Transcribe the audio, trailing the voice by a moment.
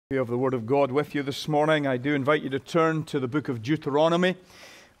Of the Word of God with you this morning. I do invite you to turn to the book of Deuteronomy.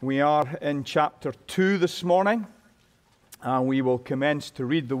 We are in chapter 2 this morning, and we will commence to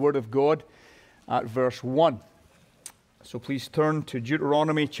read the Word of God at verse 1. So please turn to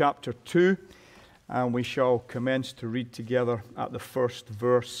Deuteronomy chapter 2, and we shall commence to read together at the first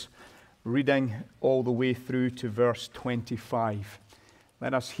verse, reading all the way through to verse 25.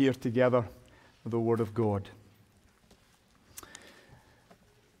 Let us hear together the Word of God.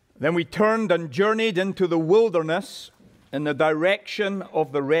 Then we turned and journeyed into the wilderness in the direction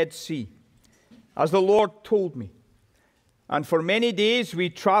of the Red Sea, as the Lord told me. And for many days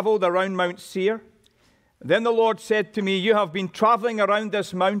we traveled around Mount Seir. Then the Lord said to me, "You have been traveling around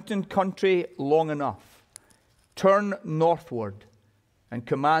this mountain country long enough. Turn northward and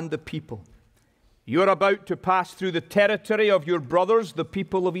command the people. You are about to pass through the territory of your brothers, the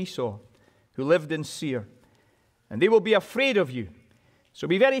people of Esau, who lived in Seir, and they will be afraid of you. So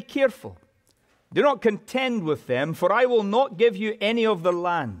be very careful. Do not contend with them, for I will not give you any of the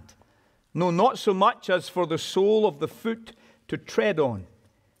land, no, not so much as for the sole of the foot to tread on,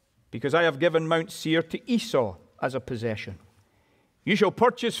 because I have given Mount Seir to Esau as a possession. You shall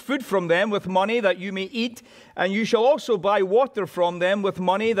purchase food from them with money that you may eat, and you shall also buy water from them with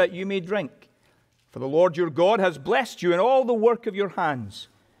money that you may drink. For the Lord your God has blessed you in all the work of your hands.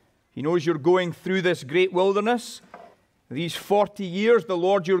 He knows you're going through this great wilderness. These 40 years the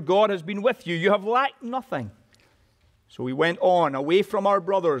Lord your God has been with you. You have lacked nothing." So we went on, away from our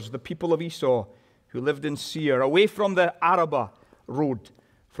brothers, the people of Esau, who lived in Seir, away from the Arabah road,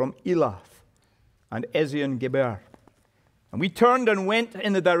 from Elath and Ezion-Geber. And we turned and went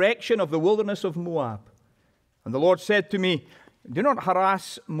in the direction of the wilderness of Moab. And the Lord said to me, "Do not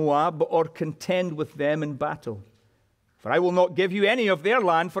harass Moab or contend with them in battle. For I will not give you any of their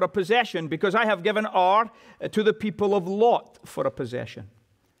land for a possession, because I have given Ar to the people of Lot for a possession."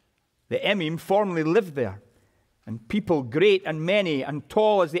 The Emim formerly lived there, and people great and many and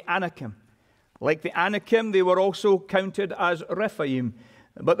tall as the Anakim. Like the Anakim, they were also counted as Rephaim,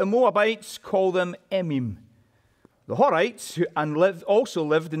 but the Moabites call them Emim. The Horites also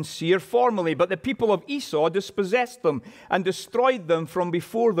lived in Seir formerly, but the people of Esau dispossessed them and destroyed them from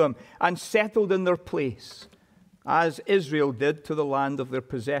before them and settled in their place, as Israel did to the land of their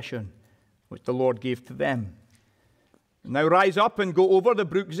possession, which the Lord gave to them. Now rise up and go over the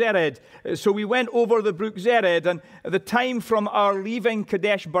brook Zered. So we went over the brook Zered, and the time from our leaving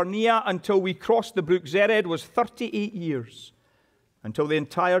Kadesh Barnea until we crossed the brook Zered was 38 years, until the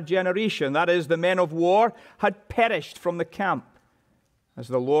entire generation, that is, the men of war, had perished from the camp, as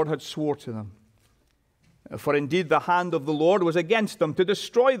the Lord had swore to them. For indeed the hand of the Lord was against them to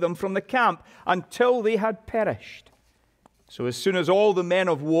destroy them from the camp until they had perished. So as soon as all the men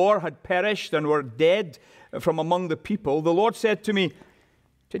of war had perished and were dead from among the people, the Lord said to me,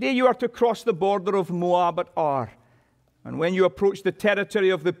 "Today you are to cross the border of Moab at Ar. And when you approach the territory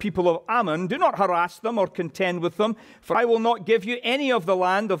of the people of Ammon, do not harass them or contend with them, for I will not give you any of the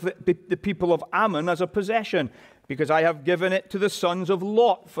land of the people of Ammon as a possession, because I have given it to the sons of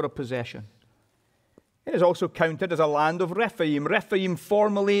Lot for a possession. It is also counted as a land of Rephaim. Rephaim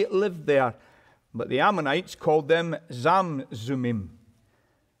formerly lived there, but the Ammonites called them Zamzumim,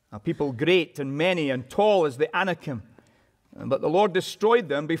 a people great and many and tall as the Anakim. But the Lord destroyed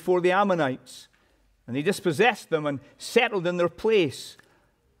them before the Ammonites, and they dispossessed them and settled in their place,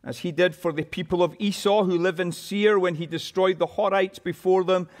 as he did for the people of Esau who live in Seir when he destroyed the Horites before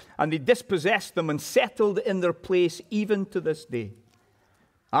them, and they dispossessed them and settled in their place even to this day.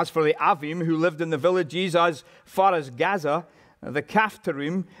 As for the Avim who lived in the villages as far as Gaza, the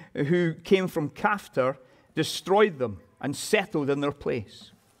Caphtorim who came from Caphtor destroyed them and settled in their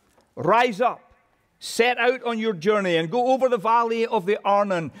place. Rise up, set out on your journey, and go over the valley of the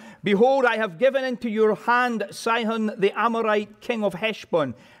Arnon. Behold, I have given into your hand Sihon the Amorite, king of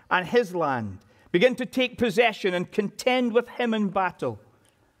Heshbon, and his land. Begin to take possession and contend with him in battle.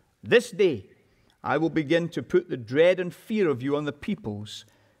 This day I will begin to put the dread and fear of you on the peoples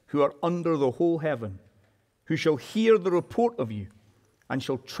who are under the whole heaven, who shall hear the report of you, and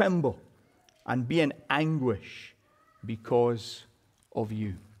shall tremble and be in anguish because of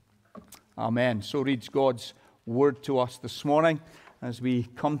you." Amen. So reads God's word to us this morning. As we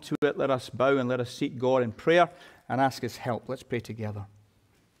come to it, let us bow and let us seek God in prayer and ask his help. Let's pray together.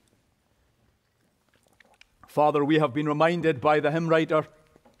 Father, we have been reminded by the hymn writer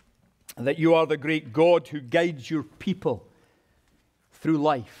that you are the great God who guides your people through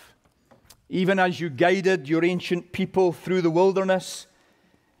life. Even as you guided your ancient people through the wilderness,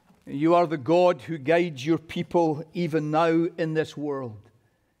 you are the God who guides your people even now in this world.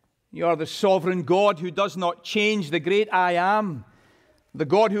 You are the sovereign God who does not change, the great I am, the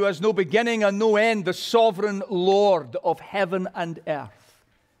God who has no beginning and no end, the sovereign Lord of heaven and earth.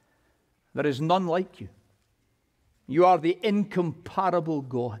 There is none like you. You are the incomparable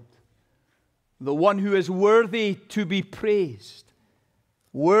God, the one who is worthy to be praised,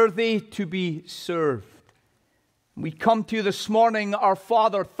 worthy to be served. We come to you this morning, our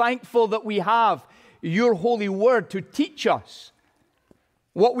Father, thankful that we have your holy word to teach us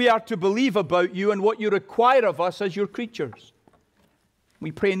what we are to believe about you and what you require of us as your creatures.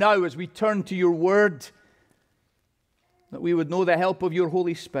 We pray now as we turn to your word that we would know the help of your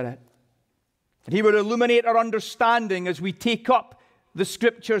Holy Spirit, that he would illuminate our understanding as we take up the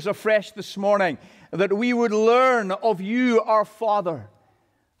scriptures afresh this morning, that we would learn of you, our Father,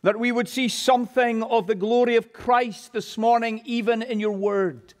 that we would see something of the glory of Christ this morning, even in your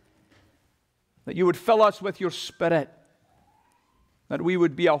word, that you would fill us with your Spirit, that we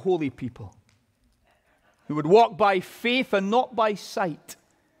would be a holy people, who would walk by faith and not by sight,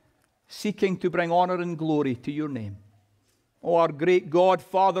 seeking to bring honor and glory to your name. O our great God,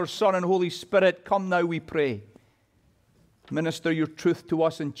 Father, Son, and Holy Spirit, come now, we pray. Minister your truth to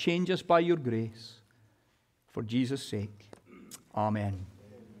us and change us by your grace. For Jesus' sake. Amen.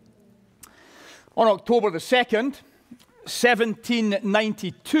 On October the 2nd,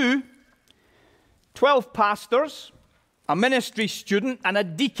 1792, 12 pastors, a ministry student, and a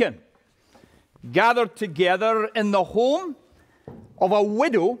deacon gathered together in the home of a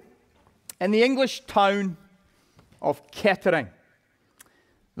widow in the English town of Kettering.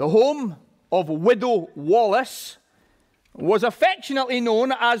 The home of Widow Wallace was affectionately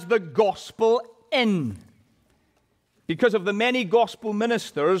known as the Gospel Inn because of the many gospel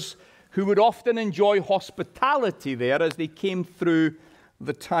ministers who would often enjoy hospitality there as they came through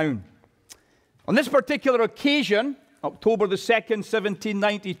the town. On this particular occasion, October the 2nd,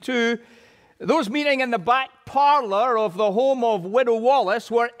 1792, those meeting in the back parlor of the home of Widow Wallace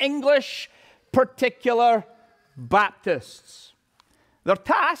were English particular Baptists. Their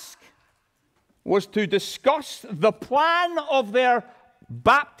task was to discuss the plan of their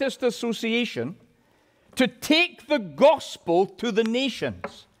Baptist association to take the gospel to the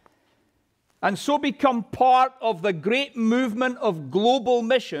nations and so become part of the great movement of global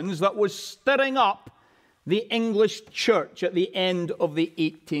missions that was stirring up the English church at the end of the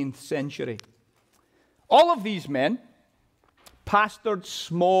 18th century. All of these men pastored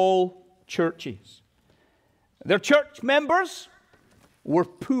small churches. Their church members were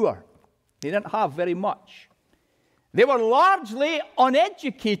poor. They didn't have very much. They were largely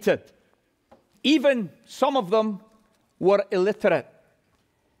uneducated. Even some of them were illiterate.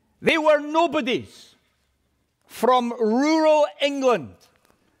 They were nobodies from rural England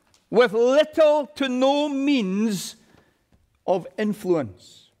with little to no means of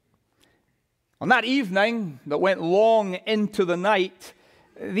influence. On that evening that went long into the night,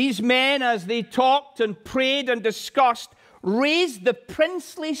 these men, as they talked and prayed and discussed, raised the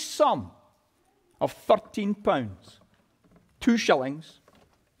princely sum of £13, 2 shillings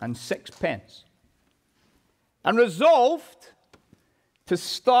and 6 pence, and resolved to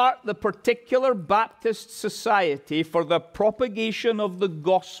start the particular Baptist society for the propagation of the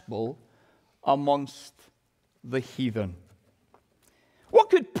gospel amongst the heathen. What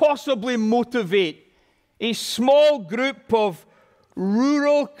could possibly motivate a small group of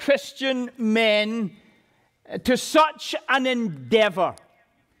rural Christian men to such an endeavor?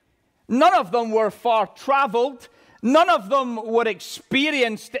 None of them were far traveled. None of them were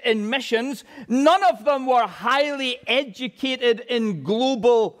experienced in missions. None of them were highly educated in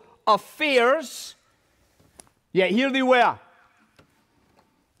global affairs. Yet here they were.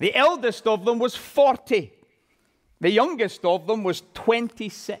 The eldest of them was 40. The youngest of them was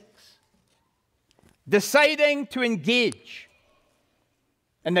 26. Deciding to engage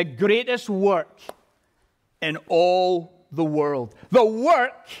in the greatest work in all the world. The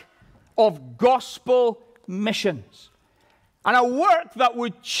work of gospel missions. And a work that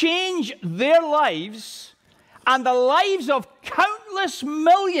would change their lives and the lives of countless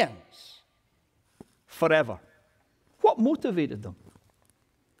millions forever. What motivated them?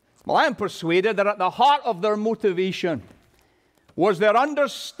 Well, I am persuaded that at the heart of their motivation was their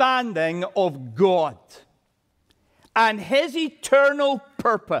understanding of God and His eternal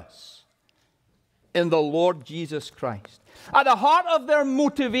purpose in the Lord Jesus Christ. At the heart of their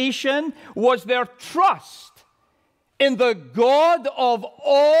motivation was their trust in the God of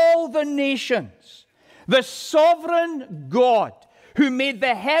all the nations, the sovereign God who made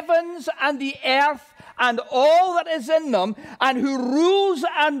the heavens and the earth and all that is in them, and who rules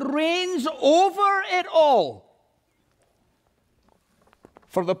and reigns over it all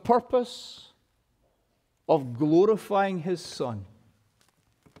for the purpose of glorifying His Son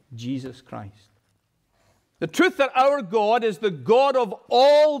Jesus Christ. The truth that our God is the God of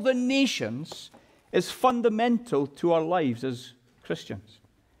all the nations is fundamental to our lives as Christians,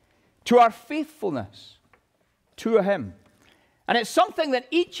 to our faithfulness to Him. And it's something that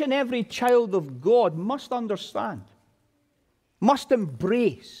each and every child of God must understand, must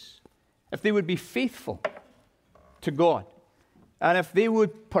embrace, if they would be faithful to God, and if they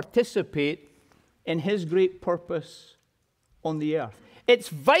would participate in His great purpose on the earth. It's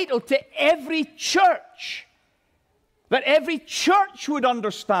vital to every church that every church would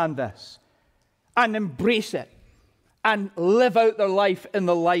understand this and embrace it and live out their life in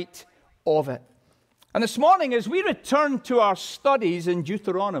the light of it. And this morning, as we return to our studies in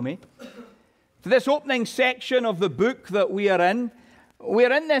Deuteronomy, to this opening section of the book that we're in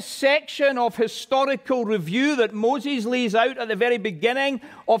this section of historical review that Moses lays out at the very beginning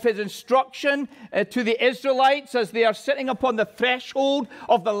of his instruction to the Israelites as they are sitting upon the threshold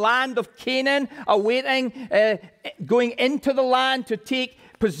of the land of Canaan, awaiting going into the land to take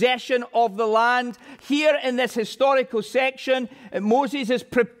possession of the land. Here in this historical section, Moses is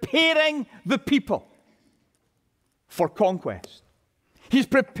preparing the people for conquest. He's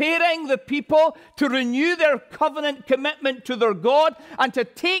preparing the people to renew their covenant commitment to their God and to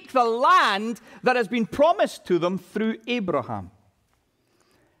take the land that has been promised to them through Abraham.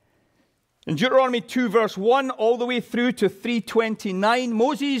 In Deuteronomy 2 verse 1 all the way through to 329,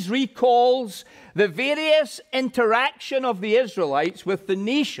 Moses recalls the various interaction of the Israelites with the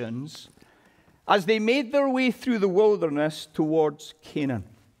nations as they made their way through the wilderness towards Canaan.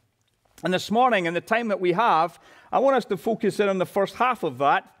 And this morning, in the time that we have, I want us to focus in on the first half of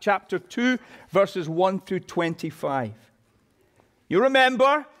that, chapter 2, verses 1 through 25. You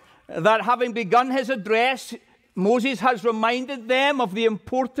remember that having begun his address, Moses has reminded them of the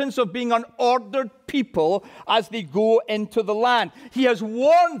importance of being an ordered people as they go into the land. He has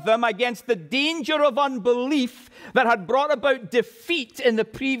warned them against the danger of unbelief that had brought about defeat in the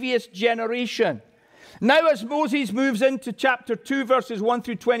previous generation. Now, as Moses moves into chapter 2, verses 1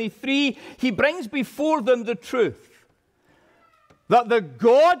 through 23, he brings before them the truth that the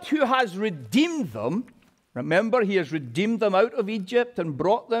God who has redeemed them, remember, he has redeemed them out of Egypt and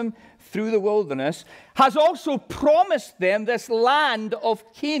brought them through the wilderness, has also promised them this land of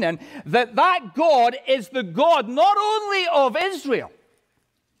Canaan, that God is the God not only of Israel,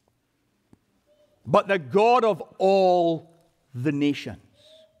 but the God of all the nations.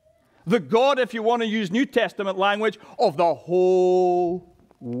 The God, if you want to use New Testament language, of the whole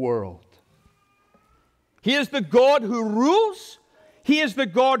world. He is the God who rules. He is the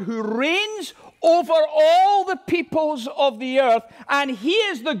God who reigns over all the peoples of the earth. And He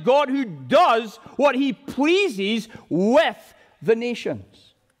is the God who does what He pleases with the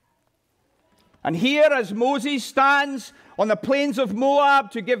nations. And here, as Moses stands on the plains of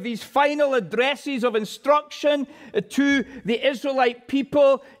Moab to give these final addresses of instruction to the Israelite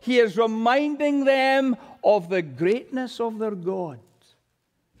people, he is reminding them of the greatness of their God,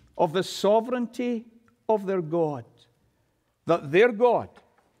 of the sovereignty of their God, that their God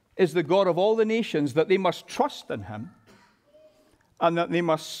is the God of all the nations, that they must trust in Him, and that they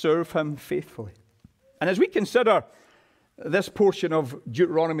must serve Him faithfully. And as we consider this portion of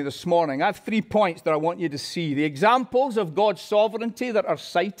Deuteronomy this morning, I have 3 points that I want you to see. The examples of God's sovereignty that are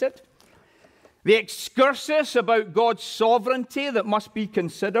cited, the excursus about God's sovereignty that must be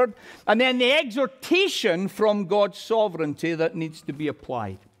considered, and then the exhortation from God's sovereignty that needs to be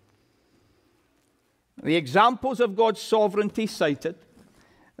applied. The examples of God's sovereignty cited,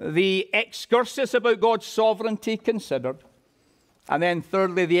 the excursus about God's sovereignty considered, and then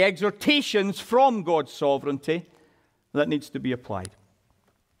thirdly, the exhortations from God's sovereignty that needs to be applied.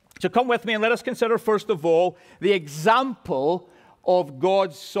 So come with me and let us consider first of all the example of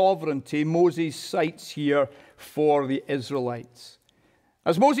God's sovereignty Moses cites here for the Israelites.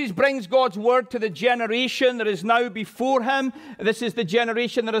 As Moses brings God's word to the generation that is now before him, this is the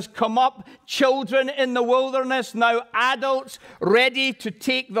generation that has come up, children in the wilderness, now adults ready to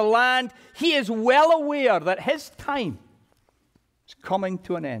take the land. He is well aware that his time is coming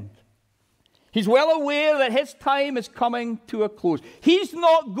to an end. He's well aware that his time is coming to a close. He's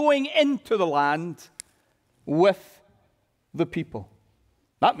not going into the land with the people.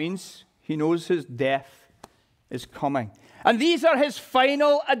 That means he knows his death is coming. And these are his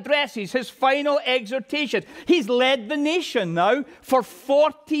final addresses, his final exhortation. He's led the nation now for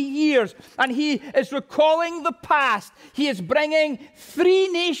 40 years, and he is recalling the past. He is bringing 3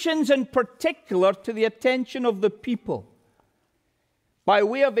 nations in particular to the attention of the people by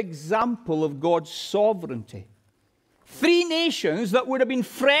way of example of God's sovereignty Three nations that would have been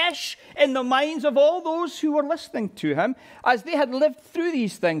fresh in the minds of all those who were listening to him as they had lived through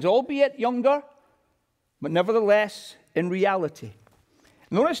these things, albeit younger, but nevertheless in reality.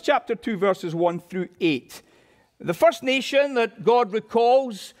 Notice chapter 2, verses 1 through 8. The first nation that God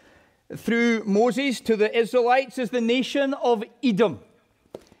recalls through Moses to the Israelites is the nation of Edom,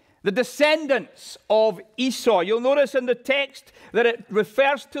 the descendants of Esau. You'll notice in the text that it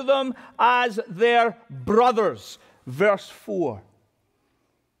refers to them as their brothers. Verse 4.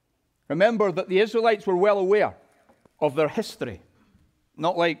 Remember that the Israelites were well aware of their history,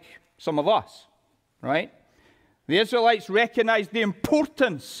 not like some of us, right? The Israelites recognized the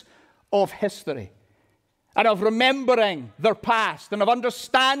importance of history and of remembering their past and of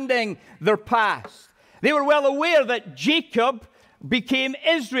understanding their past. They were well aware that Jacob became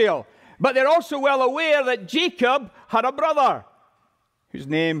Israel, but they're also well aware that Jacob had a brother whose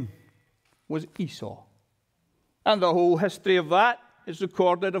name was Esau. And the whole history of that is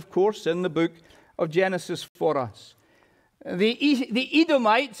recorded, of course, in the book of Genesis for us. The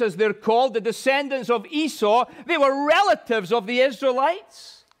Edomites, as they're called, the descendants of Esau, they were relatives of the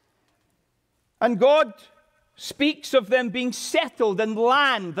Israelites. And God speaks of them being settled in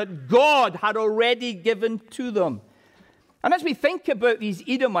land that God had already given to them. And as we think about these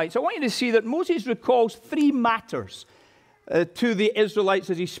Edomites, I want you to see that Moses recalls three matters to the Israelites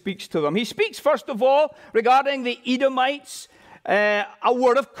as he speaks to them. He speaks, first of all, regarding the Edomites, a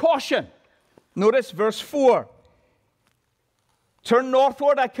word of caution. Notice verse 4. Turn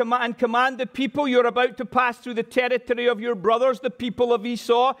northward and command the people you're about to pass through the territory of your brothers, the people of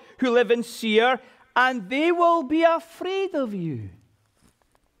Esau, who live in Seir, and they will be afraid of you.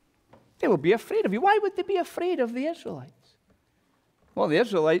 They will be afraid of you. Why would they be afraid of the Israelites? Well, the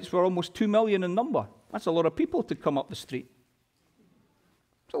Israelites were almost 2 million in number. That's a lot of people to come up the street.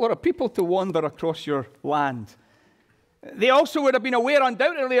 It's a lot of people to wander across your land. They also would have been aware,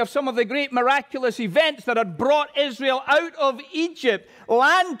 undoubtedly, of some of the great miraculous events that had brought Israel out of Egypt.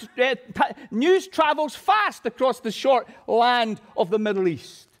 News travels fast across the short land of the Middle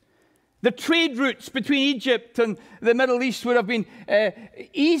East. The trade routes between Egypt and the Middle East would have been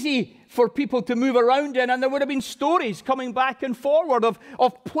easy for people to move around in, and there would have been stories coming back and forward of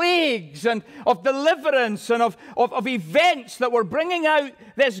plagues and of deliverance and of events that were bringing out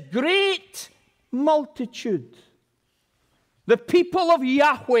this great multitude. The people of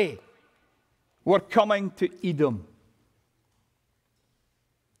Yahweh were coming to Edom.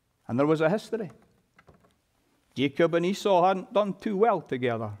 And there was a history. Jacob and Esau hadn't done too well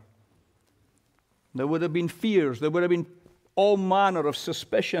together. There would have been fears. There would have been all manner of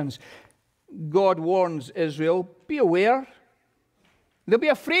suspicions. God warns Israel, be aware. They'll be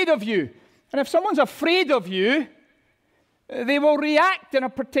afraid of you. And if someone's afraid of you, they will react in a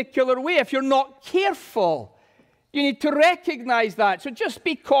particular way if you're not careful. You need to recognize that. So just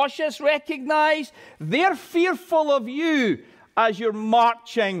be cautious. Recognize they're fearful of you as you're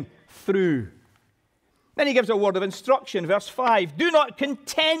marching through. Then he gives a word of instruction, verse 5. Do not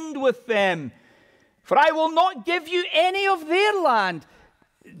contend with them, for I will not give you any of their land.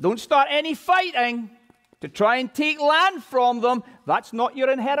 Don't start any fighting to try and take land from them. That's not your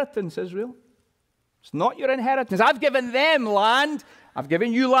inheritance, Israel. It's not your inheritance. I've given them land. I've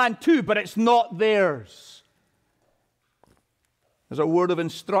given you land too, but it's not theirs. There's a word of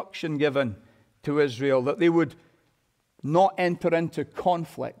instruction given to Israel that they would not enter into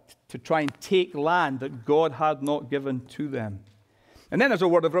conflict to try and take land that God had not given to them. And then there's a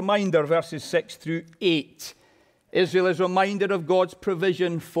word of reminder, verses 6 through 8. Israel is reminded of God's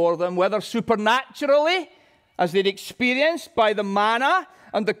provision for them, whether supernaturally, as they'd experienced by the manna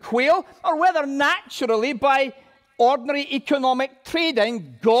and the quail, or whether naturally by ordinary economic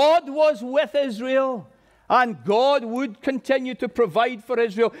trading. God was with Israel, and God would continue to provide for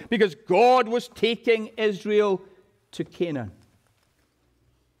Israel because God was taking Israel to Canaan.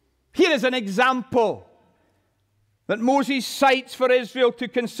 Here is an example that Moses cites for Israel to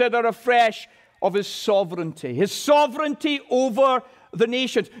consider afresh of his sovereignty over the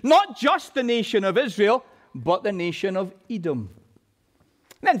nations. Not just the nation of Israel, but the nation of Edom.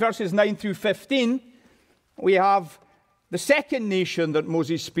 And then verses 9 through 15, we have the second nation that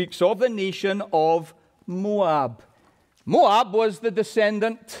Moses speaks of, the nation of Moab. Moab was the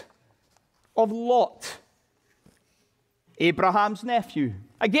descendant of Lot, Abraham's nephew.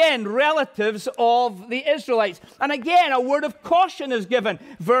 Again, relatives of the Israelites. And again, a word of caution is given.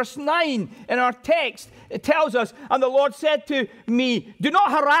 Verse 9 in our text, it tells us, and the Lord said to me, do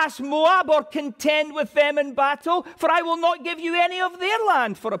not harass Moab or contend with them in battle, for I will not give you any of their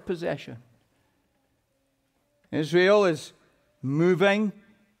land for a possession. Israel is moving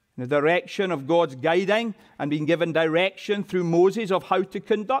in the direction of God's guiding and being given direction through Moses of how to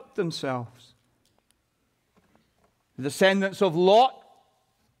conduct themselves. The descendants of Lot,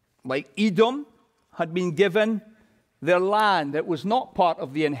 like Edom, had been given their land. It was not part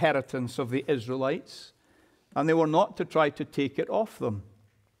of the inheritance of the Israelites, and they were not to try to take it off them.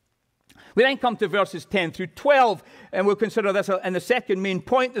 We then come to verses 10 through 12, and we'll consider this in the second main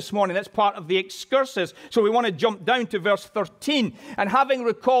point this morning. That's part of the excursus. So we want to jump down to verse 13. And having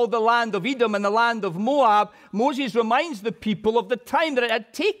recalled the land of Edom and the land of Moab, Moses reminds the people of the time that it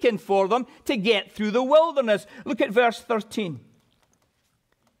had taken for them to get through the wilderness. Look at verse 13.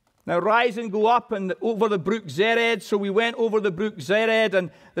 Now rise and go up and over the brook Zered. So we went over the brook Zered, and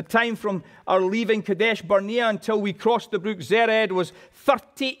the time from our leaving Kadesh Barnea until we crossed the brook Zered was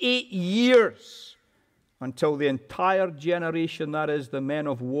 38 years, until the entire generation, that is, the men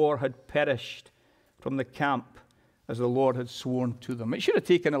of war, had perished from the camp as the Lord had sworn to them. It should have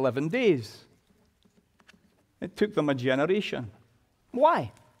taken 11 days. It took them a generation.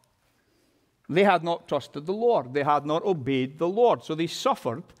 Why? They had not trusted the Lord. They had not obeyed the Lord. So they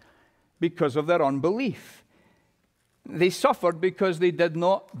suffered because of their unbelief. They suffered because they did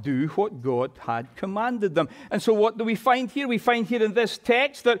not do what God had commanded them. And so what do we find here? We find here in this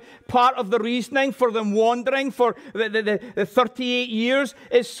text that part of the reasoning for them wandering for the 38 years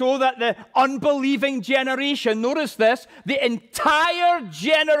is so that the unbelieving generation, notice this, the entire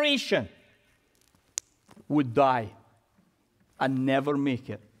generation would die and never make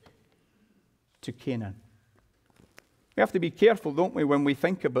it to Canaan. We have to be careful, don't we, when we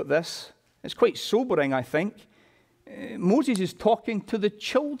think about this? It's quite sobering, I think. Moses is talking to the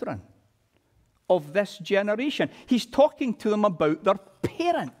children of this generation. He's talking to them about their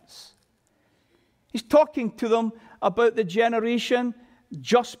parents. He's talking to them about the generation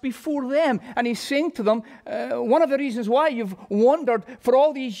just before them. And he's saying to them, one of the reasons why you've wandered for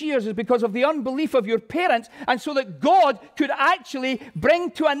all these years is because of the unbelief of your parents, and so that God could actually bring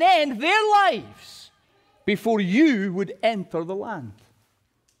to an end their lives before you would enter the land.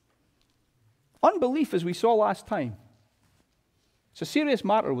 Unbelief, as we saw last time, it's a serious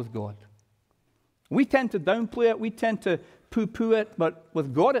matter with God. We tend to downplay it, we tend to poo-poo it, but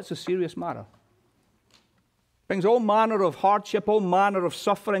with God it's a serious matter. It brings all manner of hardship, all manner of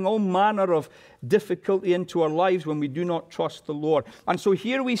suffering, all manner of difficulty into our lives when we do not trust the Lord. And so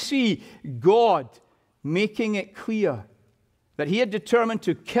here we see God making it clear that he had determined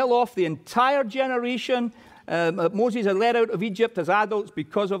to kill off the entire generation Moses had led out of Egypt as adults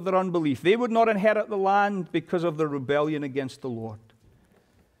because of their unbelief. They would not inherit the land because of their rebellion against the Lord.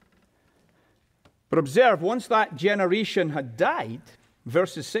 But observe, once that generation had died,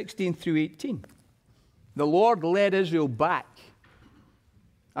 verses 16 through 18, the Lord led Israel back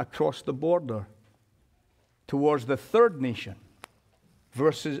across the border towards the third nation.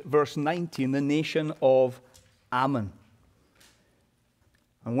 Verse 19, the nation of Ammon.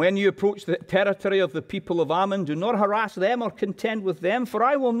 And when you approach the territory of the people of Ammon, do not harass them or contend with them, for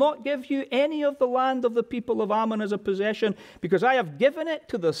I will not give you any of the land of the people of Ammon as a possession, because I have given it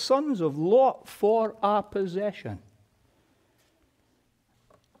to the sons of Lot for a possession.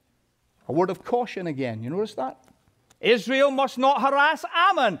 A word of caution again. You notice that? Israel must not harass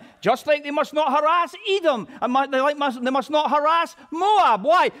Ammon, just like they must not harass Edom, and they must not harass Moab.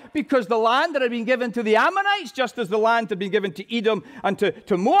 Why? Because the land that had been given to the Ammonites, just as the land had been given to Edom and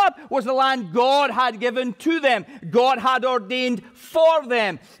to Moab, was the land God had given to them. God had ordained for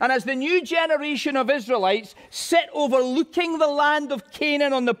them. And as the new generation of Israelites sit overlooking the land of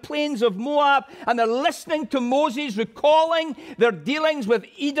Canaan on the plains of Moab, and they're listening to Moses recalling their dealings with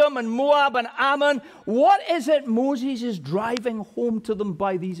Edom and Moab and Ammon, what is it Moses is driving home to them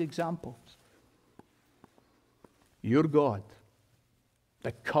by these examples? Your God,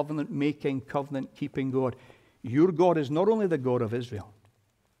 the covenant-making, covenant-keeping God, your God is not only the God of Israel,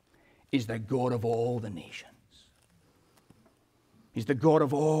 He's the God of all the nations. He's the God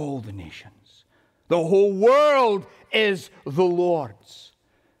of all the nations. The whole world is the Lord's.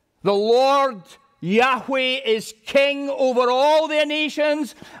 The Lord Yahweh is king over all the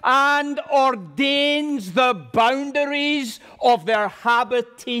nations and ordains the boundaries of their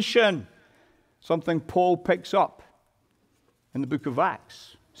habitation. Something Paul picks up in the book of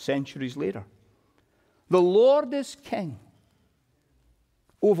Acts, centuries later. The Lord is king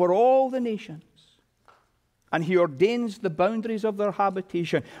over all the nations, and he ordains the boundaries of their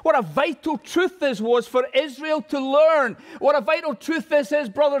habitation. What a vital truth this was for Israel to learn. What a vital truth this is,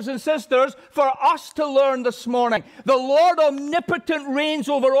 brothers and sisters, for us to learn this morning. The Lord omnipotent reigns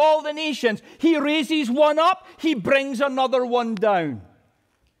over all the nations. He raises one up, he brings another one down.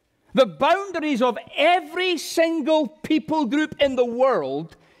 The boundaries of every single people group in the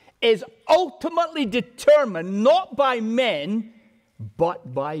world is ultimately determined not by men,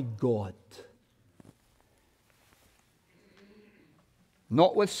 but by God.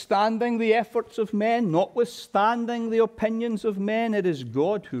 Notwithstanding the efforts of men, notwithstanding the opinions of men, it is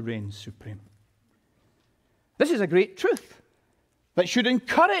God who reigns supreme. This is a great truth that should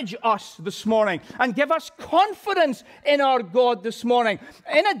encourage us this morning and give us confidence in our God this morning.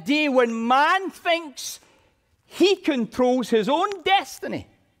 In a day when man thinks he controls his own destiny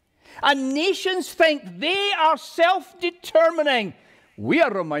and nations think they are self-determining, we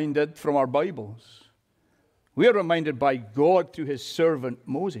are reminded from our Bibles. We are reminded by God through his servant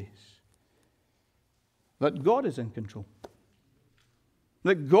Moses that God is in control.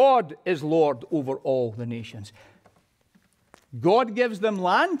 That God is Lord over all the nations. God gives them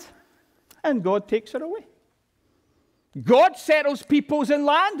land and God takes it away. God settles peoples in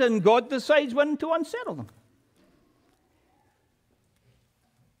land and God decides when to unsettle them.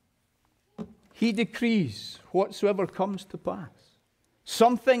 He decrees whatsoever comes to pass.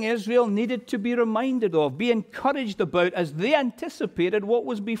 Something Israel needed to be reminded of, be encouraged about as they anticipated what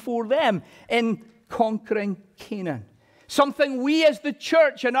was before them in conquering Canaan. Something we as the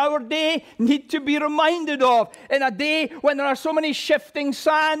church in our day need to be reminded of in a day when there are so many shifting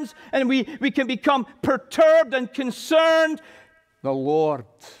sands and we can become perturbed and concerned. The Lord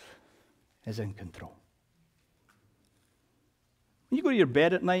is in control. When you go to your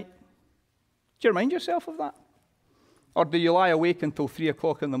bed at night, do you remind yourself of that? Or do you lie awake until 3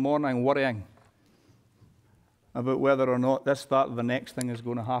 o'clock in the morning worrying about whether or not this, that, or the next thing is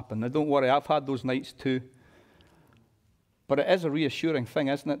going to happen? Now, don't worry, I've had those nights too. But it is a reassuring thing,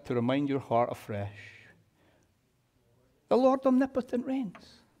 isn't it, to remind your heart afresh. The Lord omnipotent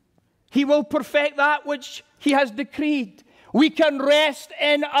reigns. He will perfect that which he has decreed. We can rest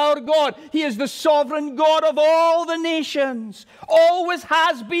in our God. He is the sovereign God of all the nations. Always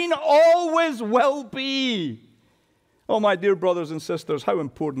has been, always will be. Oh, my dear brothers and sisters, how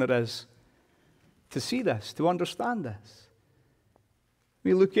important it is to see this, to understand this.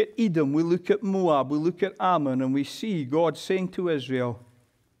 We look at Edom, we look at Moab, we look at Ammon, and we see God saying to Israel,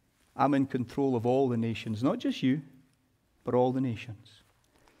 I'm in control of all the nations, not just you, but all the nations.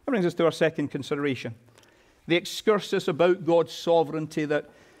 That brings us to our second consideration, the excursus about God's sovereignty that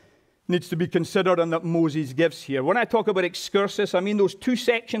needs to be considered and that Moses gives here. When I talk about excursus, I mean those two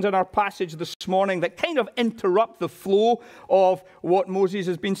sections in our passage this morning that kind of interrupt the flow of what Moses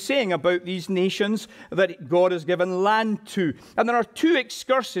has been saying about these nations that God has given land to. And there are two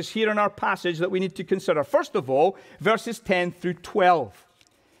excursus here in our passage that we need to consider. First of all, verses 10 through 12.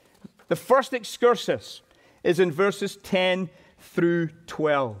 The first excursus is in verses 10 through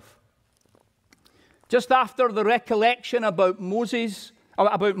 12. Just after the recollection about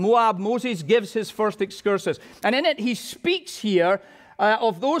Moab, Moses gives his first excursus. And in it, he speaks here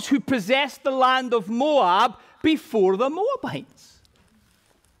of those who possessed the land of Moab before the Moabites.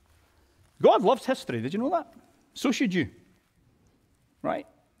 God loves history. Did you know that? So should you. Right?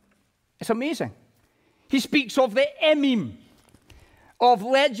 It's amazing. He speaks of the Emim, of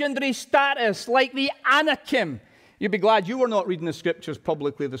legendary status like the Anakim. You'd be glad you were not reading the scriptures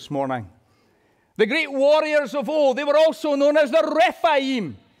publicly this morning. The great warriors of old, they were also known as the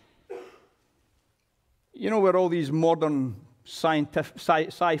Rephaim. You know where all these modern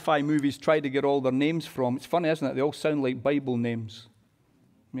sci-fi movies try to get all their names from? It's funny, isn't it? They all sound like Bible names.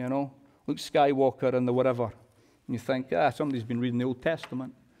 You know, Luke Skywalker and the whatever. And you think, somebody's been reading the Old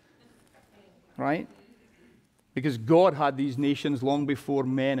Testament. Right? Because God had these nations long before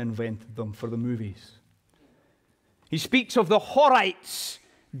men invented them for the movies. He speaks of the Horites,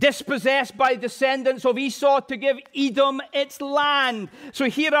 dispossessed by descendants of Esau to give Edom its land. So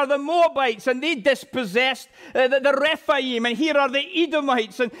here are the Moabites, and they dispossessed the Rephaim, and here are the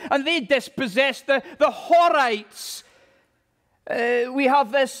Edomites, and they dispossessed the Horites. We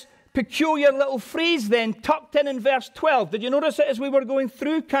have this peculiar little phrase then, tucked in verse 12. Did you notice it as we were going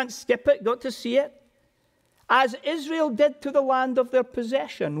through? Can't skip it, got to see it. As Israel did to the land of their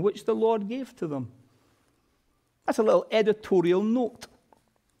possession, which the Lord gave to them. That's a little editorial note.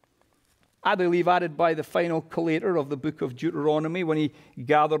 I believe added by the final collator of the book of Deuteronomy when he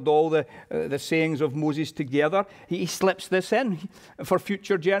gathered all the sayings of Moses together. He slips this in for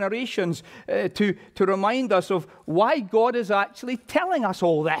future generations to remind us of why God is actually telling us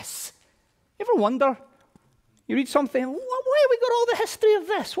all this. You ever wonder? You read something, why have we got all the history of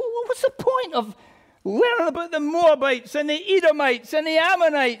this? What's the point of learning about the Moabites and the Edomites and the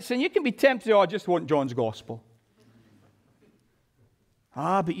Ammonites? And you can be tempted, I just want John's gospel.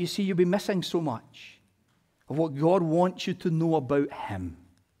 But you see, you'll be missing so much of what God wants you to know about Him.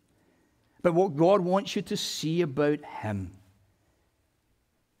 But what God wants you to see about Him.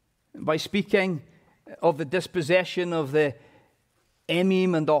 By speaking of the dispossession of the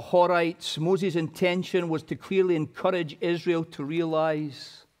Emim and the Horites, Moses' intention was to clearly encourage Israel to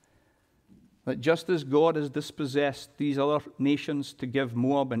realize that just as God has dispossessed these other nations to give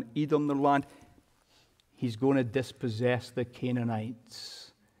Moab and Edom their land, he's going to dispossess the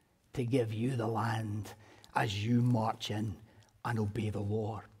Canaanites to give you the land as you march in and obey the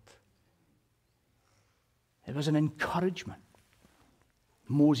Lord. It was an encouragement.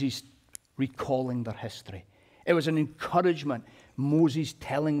 Moses recalling their history. It was an encouragement. Moses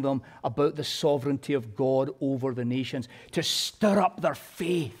telling them about the sovereignty of God over the nations, to stir up their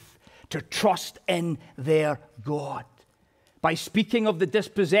faith, to trust in their God. By speaking of the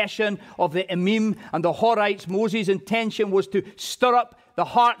dispossession of the Emim and the Horites, Moses' intention was to stir up the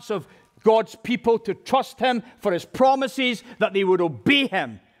hearts of God's people to trust him for his promises, that they would obey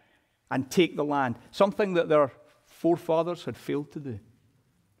him and take the land. Something that their forefathers had failed to do.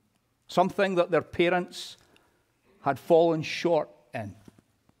 Something that their parents had fallen short in.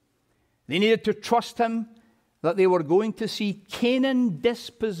 They needed to trust him that they were going to see Canaan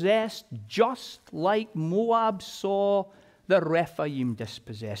dispossessed just like Moab saw the Rephaim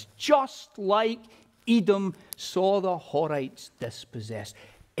dispossessed, just like Edom saw the Horites dispossessed.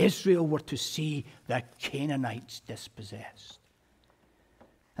 Israel were to see the Canaanites dispossessed.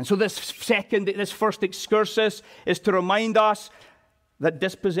 And so this first excursus is to remind us that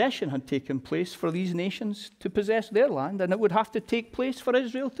dispossession had taken place for these nations to possess their land, and it would have to take place for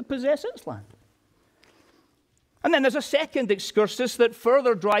Israel to possess its land. And then there's a second excursus that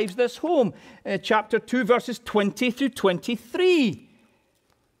further drives this home. Chapter 2, verses 20 through 23.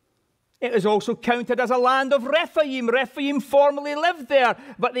 It is also counted as a land of Rephaim. Rephaim formerly lived there,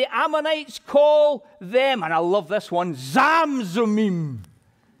 but the Ammonites call them, and I love this one, Zamzumim.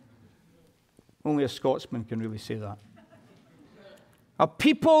 Only a Scotsman can really say that. A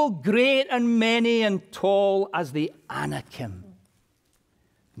people great and many and tall as the Anakim.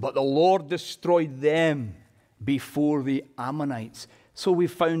 But the Lord destroyed them before the Ammonites. So we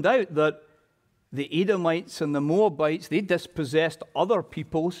found out that the Edomites and the Moabites, they dispossessed other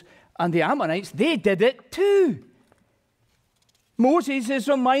peoples, and the Ammonites, they did it too. Moses is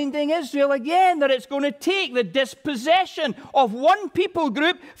reminding Israel again that it's going to take the dispossession of one people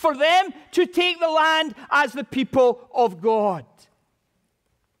group for them to take the land as the people of God.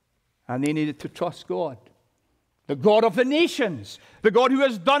 And they needed to trust God, the God of the nations, the God who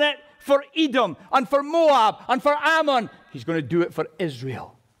has done it for Edom and for Moab and for Ammon. He's going to do it for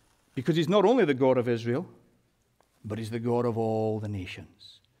Israel, because he's not only the God of Israel, but he's the God of all the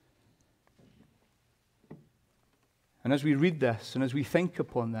nations. And as we read this and as we think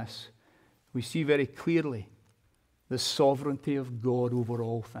upon this, we see very clearly the sovereignty of God over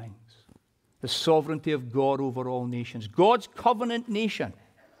all things, the sovereignty of God over all nations. God's covenant nation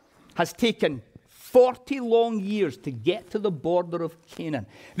has taken 40 long years to get to the border of Canaan.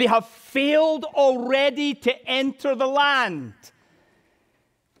 They have failed already to enter the land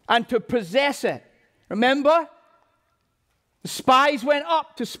and to possess it. Remember? The spies went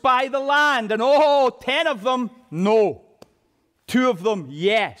up to spy the land, and 10 of them, no. 2 of them,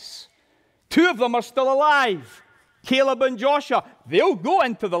 yes. 2 of them are still alive. Caleb and Joshua, they'll go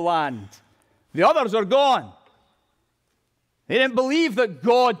into the land. The others are gone. They didn't believe that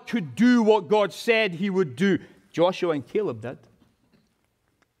God could do what God said he would do. Joshua and Caleb did.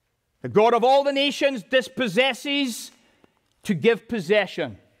 The God of all the nations dispossesses to give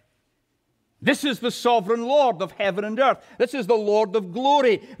possession. This is the sovereign Lord of heaven and earth. This is the Lord of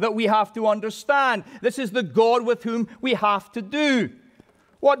glory that we have to understand. This is the God with whom we have to do.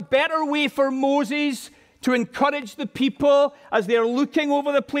 What better way for Moses to encourage the people as they're looking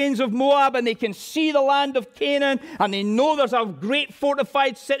over the plains of Moab and they can see the land of Canaan and they know there's a great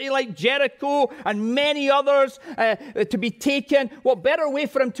fortified city like Jericho and many others to be taken. What better way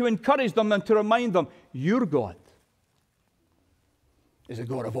for him to encourage them than to remind them, your God is the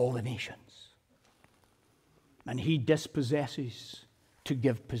God of all the nations. And he dispossesses to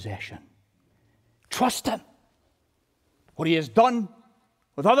give possession. Trust him. What he has done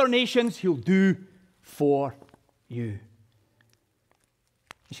with other nations, he'll do for you.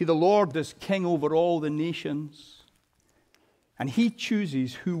 You see, the Lord is king over all the nations, and he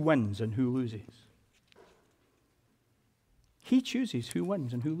chooses who wins and who loses. He chooses who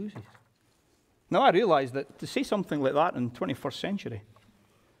wins and who loses. Now, I realize that to say something like that in the 21st century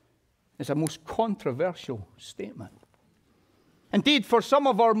is a most controversial statement. Indeed, for some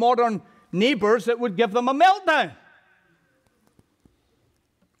of our modern neighbors, it would give them a meltdown.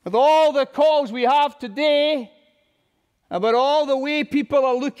 With all the calls we have today about all the way people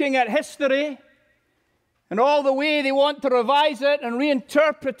are looking at history and all the way they want to revise it and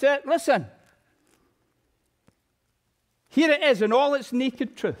reinterpret it. Listen, here it is in all its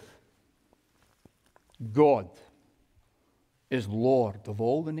naked truth. God is Lord of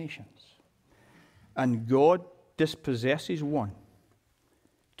all the nations, and God dispossesses one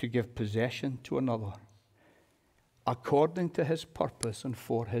to give possession to another, according to his purpose and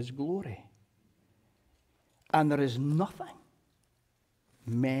for his glory. And there is nothing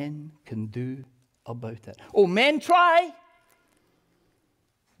men can do about it. Oh, men try.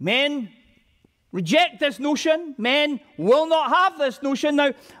 Men reject this notion. Men will not have this notion.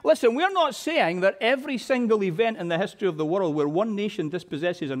 Now, listen, we're not saying that every single event in the history of the world where one nation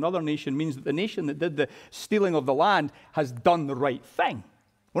dispossesses another nation means that the nation that did the stealing of the land has done the right thing.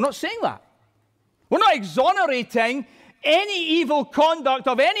 We're not saying that. We're not exonerating any evil conduct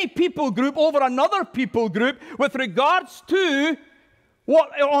of any people group over another people group with regards to what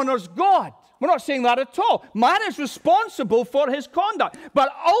honors God. We're not saying that at all. Man is responsible for his conduct.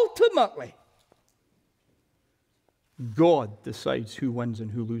 But ultimately, God decides who wins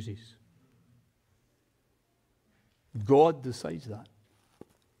and who loses. God decides that.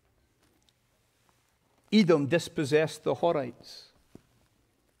 Edom dispossessed the Horites.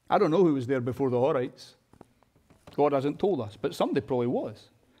 I don't know who was there before the Horites. God hasn't told us, but somebody probably was.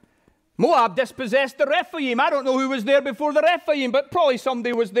 Moab dispossessed the Rephaim. I don't know who was there before the Rephaim, but probably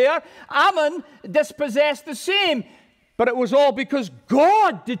somebody was there. Ammon dispossessed the same. But it was all because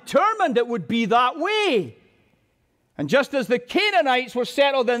God determined it would be that way. And just as the Canaanites were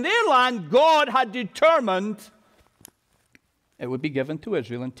settled in their land, God had determined it would be given to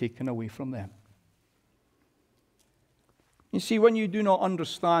Israel and taken away from them. You see, when you do not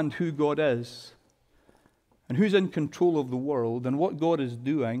understand who God is and who's in control of the world and what God is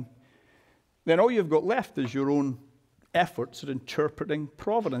doing, then all you've got left is your own efforts at interpreting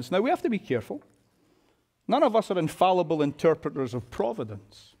providence. Now, we have to be careful. None of us are infallible interpreters of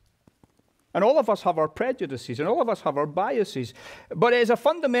providence. And all of us have our prejudices, and all of us have our biases. But it is a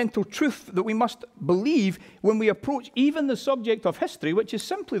fundamental truth that we must believe when we approach even the subject of history, which is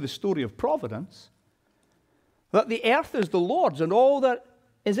simply the story of providence, that the earth is the Lord's and all that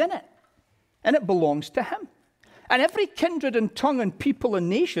is in it, and it belongs to him. And every kindred and tongue and people and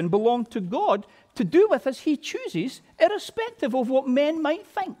nation belong to God to do with as he chooses, irrespective of what men might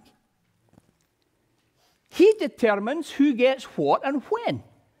think. He determines who gets what and when.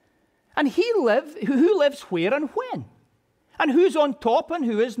 And who lives where and when. And who's on top and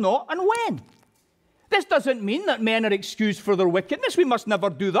who is not and when. This doesn't mean that men are excused for their wickedness. We must never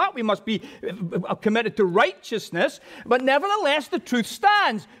do that. We must be committed to righteousness. But nevertheless, the truth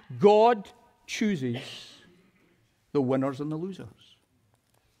stands. God chooses the winners and the losers.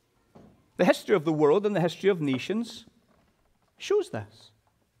 The history of the world and the history of nations shows this,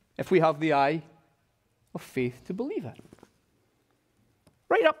 if we have the eye of faith to believe it.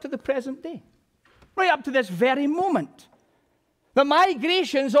 Right up to the present day, right up to this very moment. The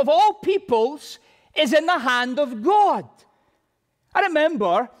migrations of all peoples is in the hand of God. I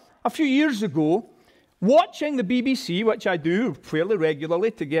remember a few years ago watching the BBC, which I do fairly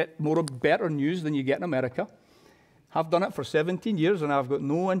regularly to get better news than you get in America. I've done it for 17 years and I've got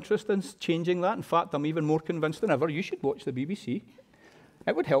no interest in changing that. In fact, I'm even more convinced than ever. You should watch the BBC.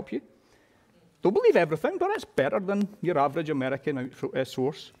 It would help you. Don't believe everything, but it's better than your average American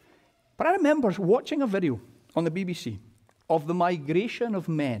source. But I remember watching a video on the BBC of the migration of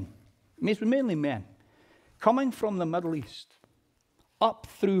men, mainly men, coming from the Middle East up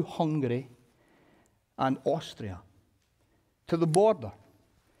through Hungary and Austria to the border.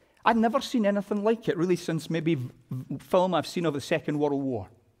 I'd never seen anything like it, really, since maybe film I've seen of the Second World War.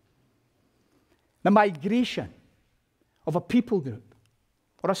 The migration of a people group,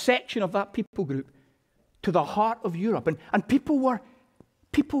 or a section of that people group, to the heart of Europe. And people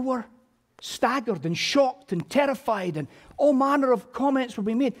were staggered and shocked and terrified, and all manner of comments were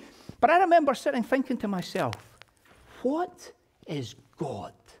being made. But I remember sitting thinking to myself, what is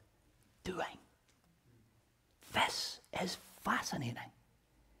God doing? This is fascinating.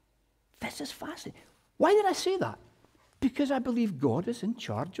 This is fascinating. Why did I say that? Because I believe God is in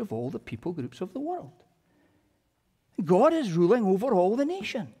charge of all the people groups of the world. God is ruling over all the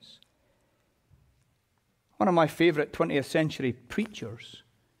nations. One of my favorite 20th century preachers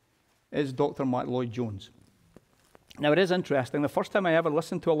is Dr. Mark Lloyd-Jones. Now, it is interesting. The first time I ever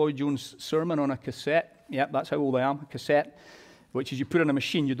listened to a Lloyd-Jones sermon on a cassette, yep, that's how old I am, a cassette, which is you put in a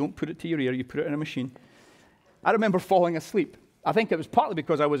machine. You don't put it to your ear, you put it in a machine. I remember falling asleep. I think it was partly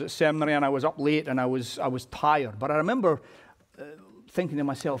because I was at seminary and I was up late and I was tired. But I remember thinking to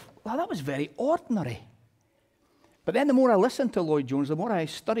myself, well, that was very ordinary. But then the more I listened to Lloyd Jones, the more I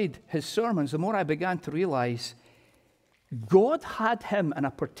studied his sermons, the more I began to realize God had him in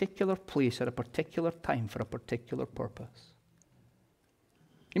a particular place at a particular time for a particular purpose.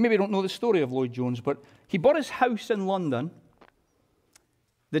 You maybe don't know the story of Lloyd Jones, but he bought his house in London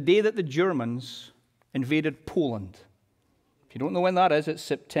the day that the Germans invaded Poland. If you don't know when that is, it's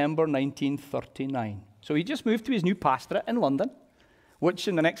September 1939. So he just moved to his new pastorate in London, which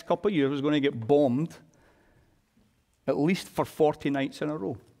in the next couple of years was going to get bombed at least for 40 nights in a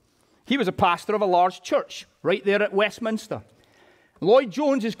row. He was a pastor of a large church right there at Westminster. Lloyd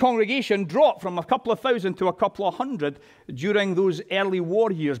Jones's congregation dropped from a couple of thousand to a couple of hundred during those early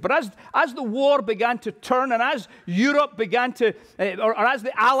war years. But as the war began to turn and as Europe began to, or as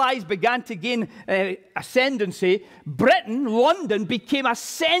the Allies began to gain ascendancy, Britain, London, became a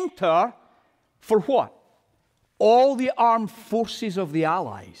center for what? All the armed forces of the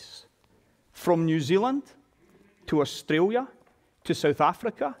Allies, from New Zealand to Australia to South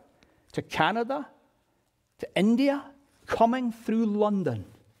Africa to Canada to India, coming through London,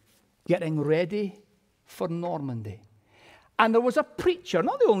 getting ready for Normandy. And there was a preacher,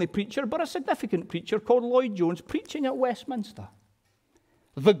 not the only preacher, but a significant preacher called Lloyd Jones, preaching at Westminster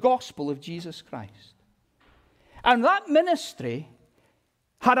the gospel of Jesus Christ. And that ministry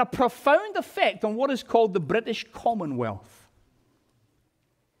had a profound effect on what is called the British Commonwealth,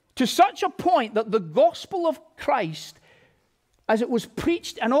 to such a point that the gospel of Christ, as it was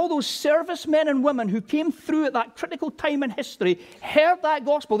preached, and all those servicemen and women who came through at that critical time in history heard that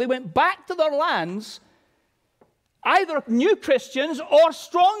gospel. They went back to their lands, either new Christians or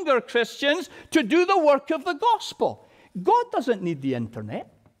stronger Christians, to do the work of the gospel. God doesn't need the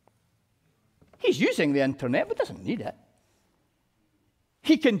internet. He's using the internet, but doesn't need it.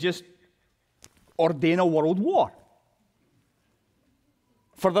 He can just ordain a world war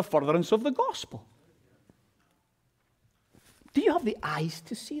for the furtherance of the gospel. Do you have the eyes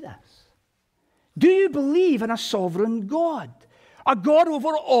to see this? Do you believe in a sovereign God? A God over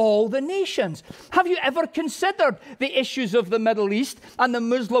all the nations? Have you ever considered the issues of the Middle East and the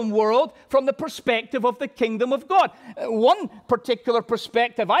Muslim world from the perspective of the kingdom of God? One particular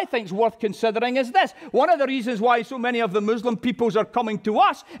perspective I think is worth considering is this. One of the reasons why so many of the Muslim peoples are coming to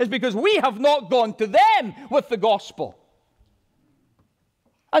us is because we have not gone to them with the gospel.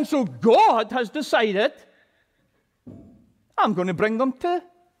 And so God has decided, I'm going to bring them to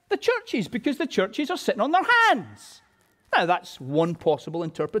the churches because the churches are sitting on their hands. Now, that's one possible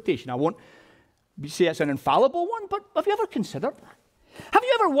interpretation. I won't say it's an infallible one, but have you ever considered that? Have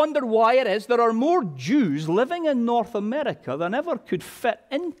you ever wondered why it is there are more Jews living in North America than ever could fit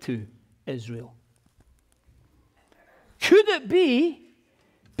into Israel? Could it be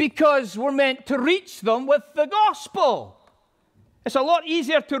because we're meant to reach them with the gospel? It's a lot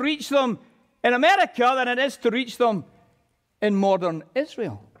easier to reach them in America than it is to reach them in modern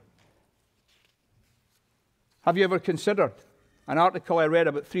Israel. Have you ever considered an article I read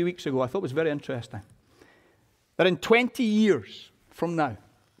about 3 weeks ago? I thought was very interesting. That in 20 years from now,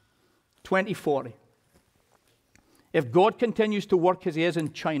 2040, if God continues to work as he is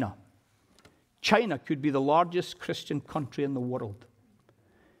in China, China could be the largest Christian country in the world.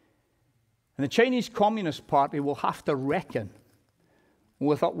 And the Chinese Communist Party will have to reckon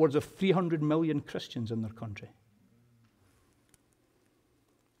with upwards of 300 million Christians in their country.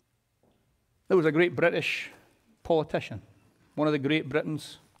 There was a great British politician, one of the great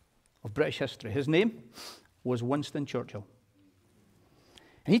Britons of British history. His name was Winston Churchill.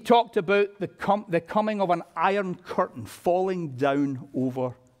 And he talked about the coming of an iron curtain falling down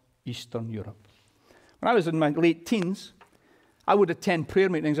over Eastern Europe. When I was in my late teens, I would attend prayer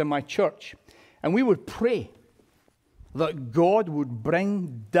meetings in my church, and we would pray that God would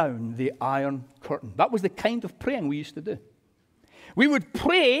bring down the iron curtain. That was the kind of praying we used to do. We would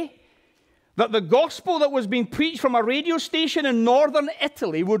pray that the gospel that was being preached from a radio station in northern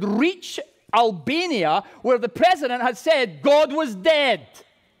Italy would reach Albania, where the president had said God was dead.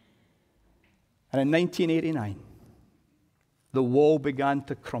 And in 1989, the wall began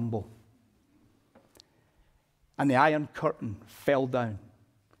to crumble. And the Iron Curtain fell down.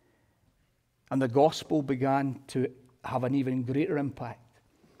 And the gospel began to have an even greater impact.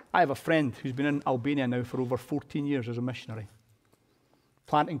 I have a friend who's been in Albania now for over 14 years as a missionary,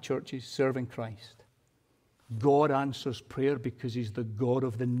 planting churches, serving Christ. God answers prayer because he's the God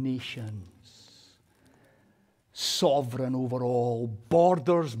of the nations, sovereign over all.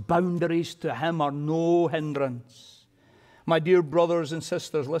 Borders, boundaries to him are no hindrance. My dear brothers and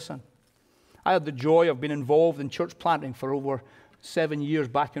sisters, listen. I had the joy of being involved in church planting for over 7 years,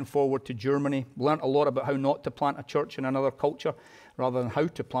 back and forward to Germany. Learned a lot about how not to plant a church in another culture rather than how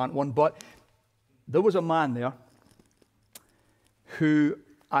to plant one. But there was a man there who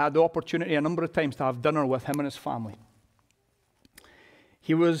I had the opportunity a number of times to have dinner with him and his family.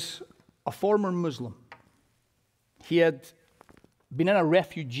 He was a former Muslim. He had been in a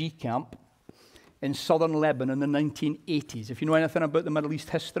refugee camp in southern Lebanon in the 1980s. If you know anything about the Middle East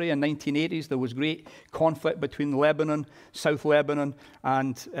history, in the 1980s there was great conflict between Lebanon, South Lebanon,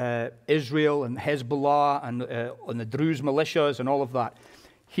 and Israel and Hezbollah and the Druze militias and all of that.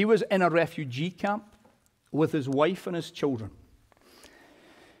 He was in a refugee camp with his wife and his children.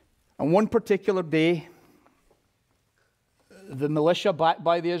 And one particular day, the militia backed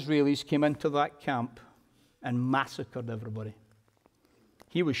by the Israelis came into that camp and massacred everybody.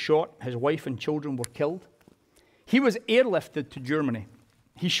 He was shot. His wife and children were killed. He was airlifted to Germany.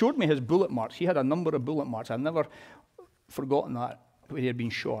 He showed me his bullet marks. He had a number of bullet marks. I've never forgotten that, when he had been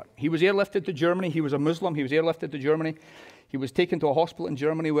shot. He was airlifted to Germany. He was a Muslim. He was airlifted to Germany. He was taken to a hospital in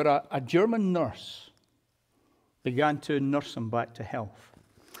Germany where a German nurse began to nurse him back to health.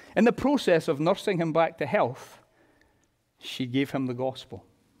 In the process of nursing him back to health, she gave him the gospel.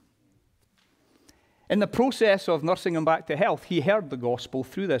 In the process of nursing him back to health, he heard the gospel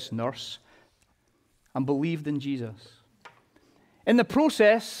through this nurse and believed in Jesus. In the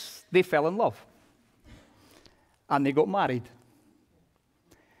process, they fell in love. And they got married.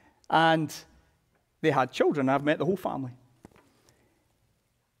 And they had children. I've met the whole family.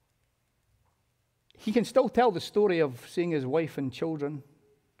 He can still tell the story of seeing his wife and children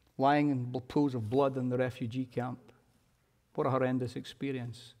lying in pools of blood in the refugee camp. What a horrendous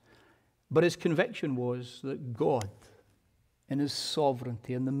experience. But his conviction was that God, in his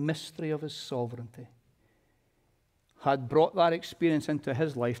sovereignty, in the mystery of his sovereignty, had brought that experience into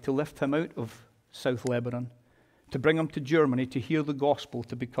his life to lift him out of South Lebanon, to bring him to Germany, to hear the gospel,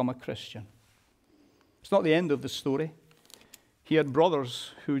 to become a Christian. It's not the end of the story. He had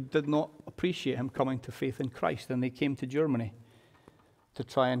brothers who did not appreciate him coming to faith in Christ, and they came to Germany to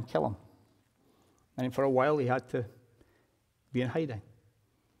try and kill him. And for a while he had to be in hiding.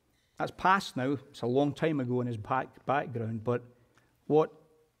 That's past now. It's a long time ago in his background. But what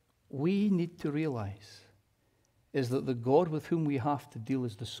we need to realize is that the God with whom we have to deal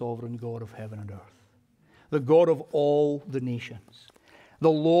is the sovereign God of heaven and earth, the God of all the nations,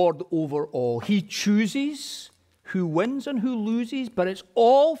 the Lord over all. He chooses who wins and who loses, but it's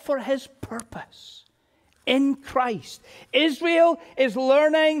all for his purpose in Christ. Israel is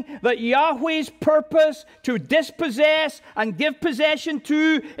learning that Yahweh's purpose to dispossess and give possession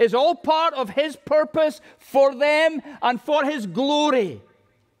to is all part of his purpose for them and for his glory.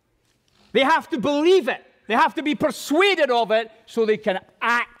 They have to believe it. They have to be persuaded of it so they can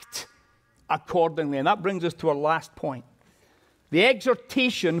act accordingly. And that brings us to our last point. The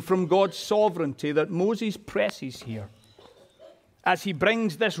exhortation from God's sovereignty that Moses presses here as he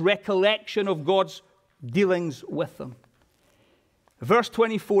brings this recollection of God's dealings with them. Verse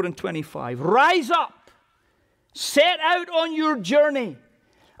 24 and 25. Rise up, set out on your journey,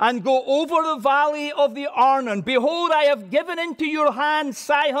 and go over the valley of the Arnon. Behold, I have given into your hand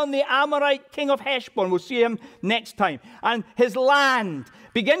Sihon the Amorite, king of Heshbon. We'll see him next time. And his land.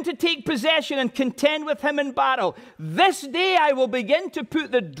 Begin to take possession and contend with him in battle. This day I will begin to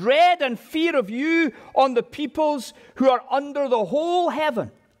put the dread and fear of you on the peoples who are under the whole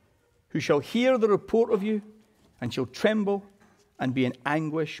heaven, who shall hear the report of you and shall tremble and be in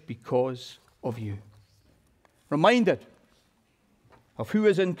anguish because of you. Reminded of who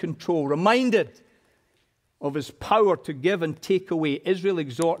is in control, reminded of his power to give and take away, Israel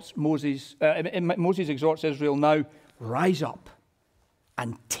exhorts Moses exhorts Israel now, rise up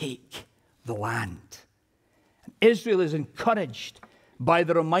and take the land. And Israel is encouraged by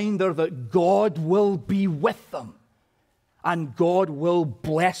the reminder that God will be with them and God will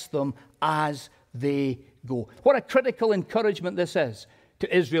bless them as they go. What a critical encouragement this is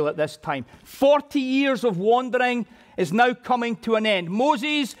to Israel at this time. 40 years of wandering is now coming to an end.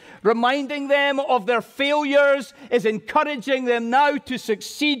 Moses, reminding them of their failures, is encouraging them now to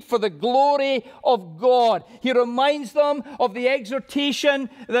succeed for the glory of God. He reminds them of the exhortation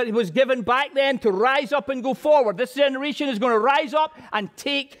that was given back then to rise up and go forward. This generation is going to rise up and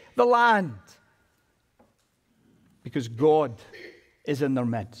take the land, because God is in their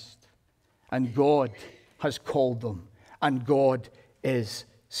midst, and God has called them, and God is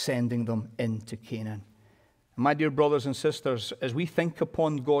sending them into Canaan. My dear brothers and sisters, as we think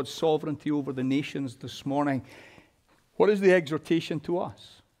upon God's sovereignty over the nations this morning, what is the exhortation to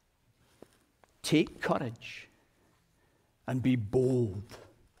us? Take courage and be bold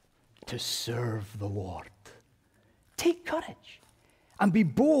to serve the Lord. Take courage and be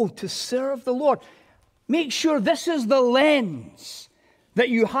bold to serve the Lord. Make sure this is the lens that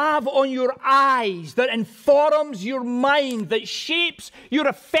you have on your eyes, that informs your mind, that shapes your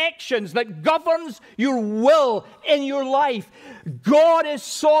affections, that governs your will in your life. God is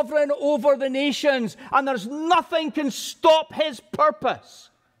sovereign over the nations, and there's nothing can stop his purpose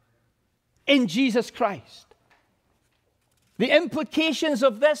in Jesus Christ. The implications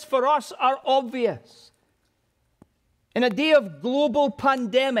of this for us are obvious. In a day of global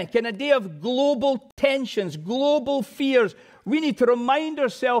pandemic, in a day of global tensions, global fears, we need to remind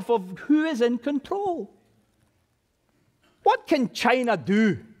ourselves of who is in control. What can China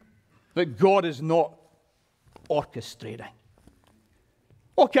do that God is not orchestrating?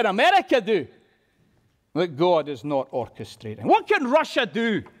 What can America do that God is not orchestrating? What can Russia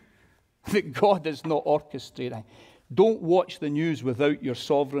do that God is not orchestrating? Don't watch the news without your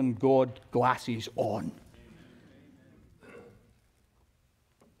sovereign God glasses on.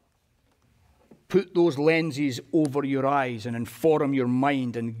 Put those lenses over your eyes and inform your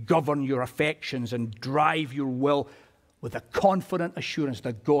mind and govern your affections and drive your will with a confident assurance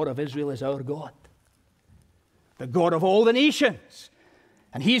that God of Israel is our God, the God of all the nations.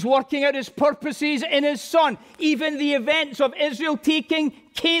 And he's working out his purposes in his Son. Even the events of Israel taking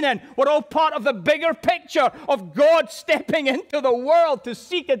Canaan were all part of the bigger picture of God stepping into the world to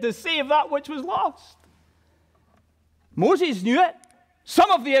seek and to save that which was lost. Moses knew it.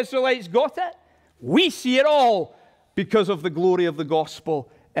 Some of the Israelites got it. We see it all because of the glory of the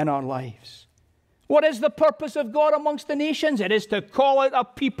gospel in our lives. What is the purpose of God amongst the nations? It is to call out a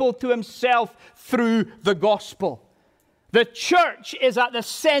people to himself through the gospel. The church is at the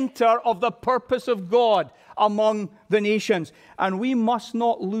center of the purpose of God among the nations. And we must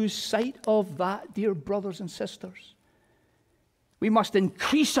not lose sight of that, dear brothers and sisters. We must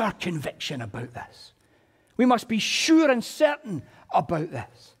increase our conviction about this. We must be sure and certain about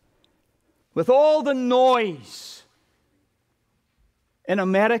this. With all the noise in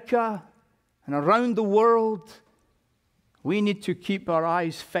America and around the world, we need to keep our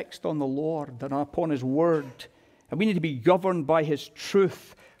eyes fixed on the Lord and upon his word. And we need to be governed by his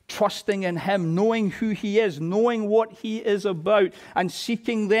truth, trusting in him, knowing who he is, knowing what he is about, and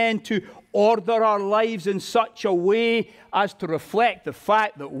seeking then to order our lives in such a way as to reflect the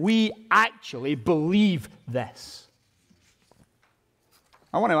fact that we actually believe this.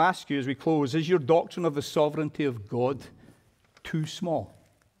 I want to ask you as we close, is your doctrine of the sovereignty of God too small?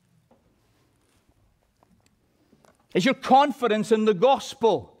 Is your confidence in the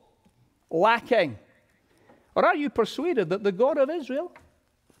gospel lacking? Or are you persuaded that the God of Israel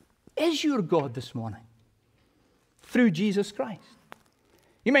is your God this morning through Jesus Christ?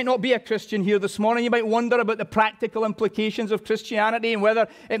 You might not be a Christian here this morning. You might wonder about the practical implications of Christianity and whether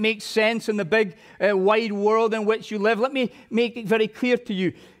it makes sense in the big, wide world in which you live. Let me make it very clear to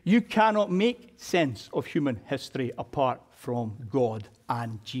you. You cannot make sense of human history apart from God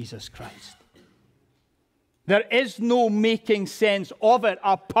and Jesus Christ. There is no making sense of it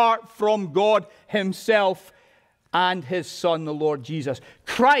apart from God himself and his Son, the Lord Jesus.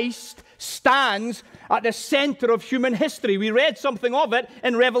 Christ stands at the center of human history. We read something of it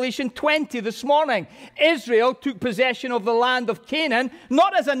in Revelation 20 this morning. Israel took possession of the land of Canaan,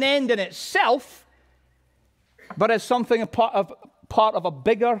 not as an end in itself, but as something part of a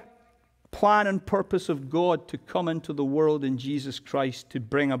bigger plan and purpose of God to come into the world in Jesus Christ to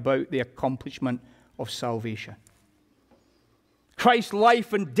bring about the accomplishment of salvation. Christ's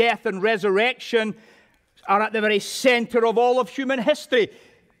life and death and resurrection are at the very center of all of human history,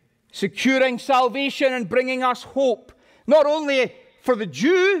 securing salvation and bringing us hope, not only for the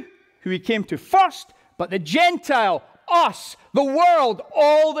Jew, who he came to first, but the Gentile, us, the world,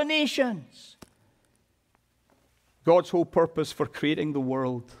 all the nations. God's whole purpose for creating the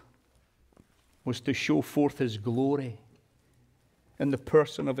world was to show forth his glory in the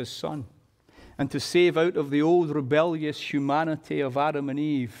person of his Son, and to save out of the old rebellious humanity of Adam and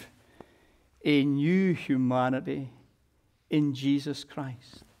Eve a new humanity in Jesus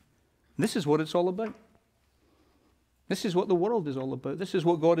Christ. This is what it's all about. This is what the world is all about. This is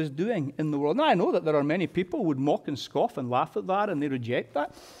what God is doing in the world. Now, I know that there are many people who would mock and scoff and laugh at that, and they reject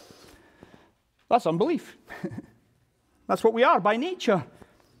that. That's unbelief. That's what we are by nature.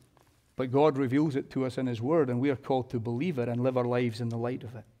 But God reveals it to us in his word, and we are called to believe it and live our lives in the light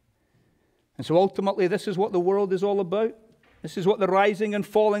of it. And so ultimately, this is what the world is all about. This is what the rising and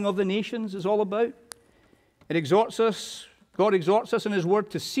falling of the nations is all about. It exhorts us, God exhorts us in his word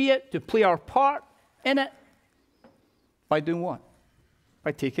to see it, to play our part in it. By doing what?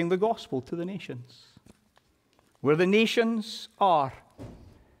 By taking the gospel to the nations, where the nations are.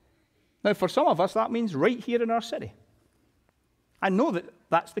 Now, for some of us, that means right here in our city. I know that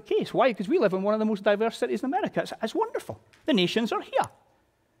that's the case. Why? Because we live in one of the most diverse cities in America. It's wonderful. The nations are here.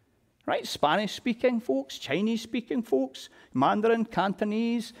 right? Spanish-speaking folks, Chinese-speaking folks, Mandarin,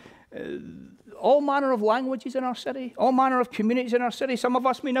 Cantonese, all manner of languages in our city, all manner of communities in our city. Some of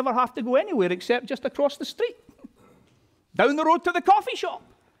us may never have to go anywhere except just across the street, down the road to the coffee shop,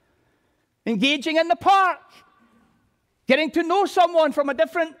 engaging in the park, getting to know someone from a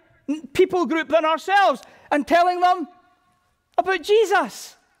different people group than ourselves and telling them about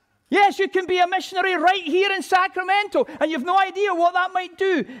Jesus. Yes, you can be a missionary right here in Sacramento, and you've no idea what that might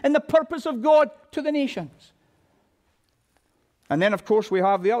do in the purpose of God to the nations. And then, of course, we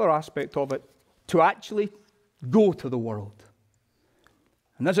have the other aspect of it, to actually go to the world.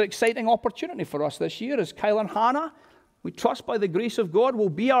 And there's an exciting opportunity for us this year as Kyle and Hannah, we trust by the grace of God, will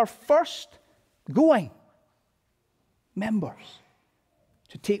be our first going members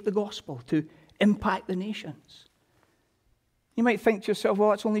to take the gospel, to impact the nations. You might think to yourself,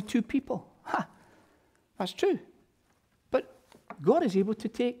 well, it's only 2 people. That's true. But God is able to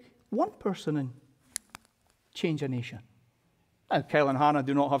take 1 person and change a nation. Now, Kyle and Hannah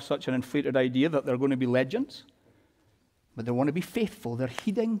do not have such an inflated idea that they're going to be legends, but they want to be faithful. They're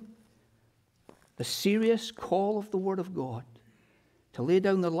heeding the serious call of the Word of God to lay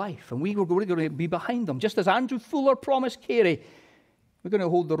down their life, and we're going to be behind them. Just as Andrew Fuller promised Carey, we're going to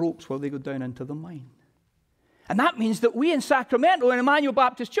hold the ropes while they go down into the mine. And that means that we in Sacramento, in Immanuel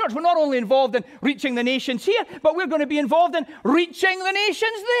Baptist Church, we're not only involved in reaching the nations here, but we're going to be involved in reaching the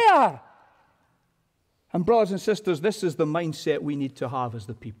nations there. And brothers and sisters, this is the mindset we need to have as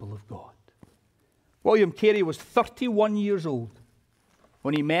the people of God. William Carey was 31 years old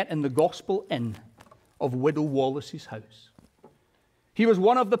when he met in the Gospel Inn of Widow Wallace's house. He was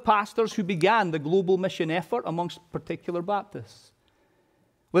one of the pastors who began the global mission effort amongst particular Baptists.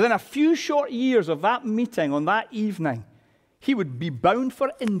 Within a few short years of that meeting on that evening, he would be bound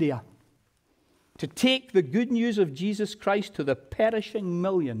for India to take the good news of Jesus Christ to the perishing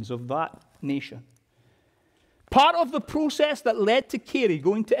millions of that nation. Part of the process that led to Carey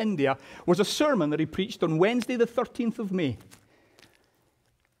going to India was a sermon that he preached on Wednesday, the 13th of May.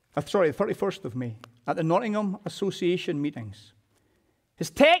 The 31st of May, at the Nottingham Association meetings. His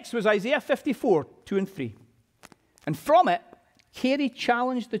text was Isaiah 54, 2 and 3. And from it, Carey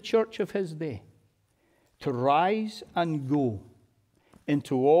challenged the church of his day to rise and go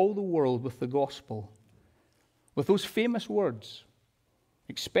into all the world with the gospel, with those famous words,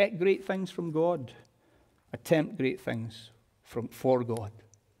 expect great things from God, attempt great things for God.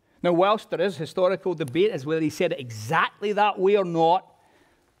 Now, whilst there is historical debate as whether he said it exactly that way or not,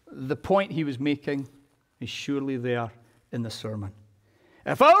 the point he was making is surely there in the sermon.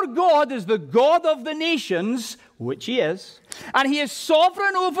 If our God is the God of the nations, which he is, and he is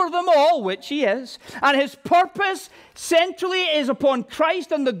sovereign over them all, which he is, and his purpose centrally is upon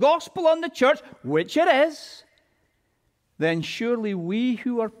Christ and the gospel and the church, which it is, then surely we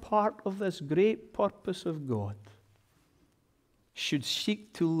who are part of this great purpose of God should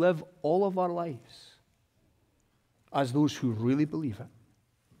seek to live all of our lives as those who really believe it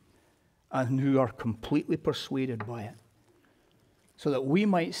and who are completely persuaded by it, so that we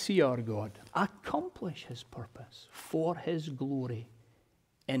might see our God accomplish his purpose for his glory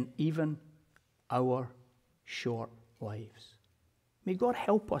in even our short lives. May God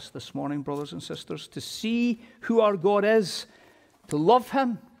help us this morning, brothers and sisters, to see who our God is, to love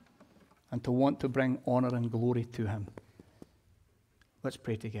him, and to want to bring honor and glory to him. Let's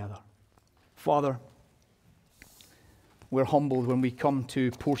pray together. Father, we're humbled when we come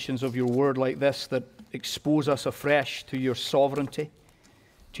to portions of your word like this that expose us afresh to your sovereignty,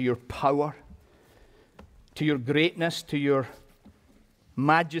 to your power, to your greatness, to your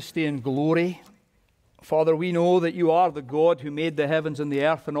majesty and glory. Father, we know that you are the God who made the heavens and the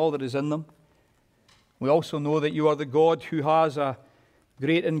earth and all that is in them. We also know that you are the God who has a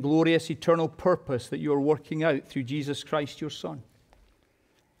great and glorious eternal purpose that you are working out through Jesus Christ, your Son.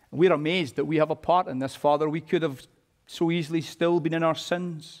 We're amazed that we have a part in this, Father. We could have so easily still been in our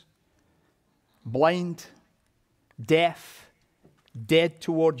sins, blind, deaf, dead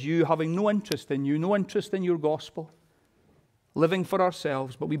towards you, having no interest in you, no interest in your gospel, living for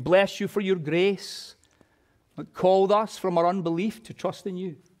ourselves. But we bless you for your grace that called us from our unbelief to trust in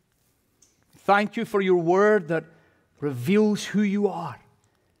you. Thank you for your word that reveals who you are,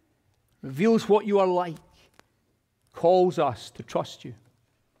 reveals what you are like, calls us to trust you,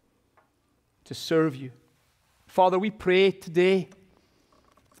 to serve you. Father, we pray today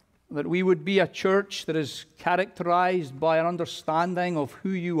that we would be a church that is characterized by an understanding of who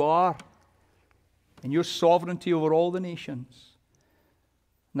you are and your sovereignty over all the nations.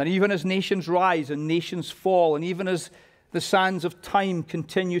 And that even as nations rise and nations fall, and even as the sands of time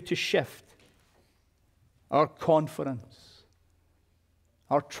continue to shift, our confidence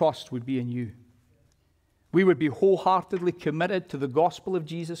our trust would be in you. We would be wholeheartedly committed to the gospel of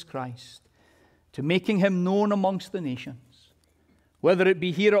Jesus Christ, to making him known amongst the nations, whether it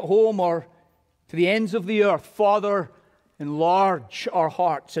be here at home or to the ends of the earth. Father, enlarge our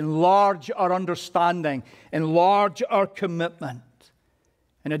hearts, enlarge our understanding, enlarge our commitment.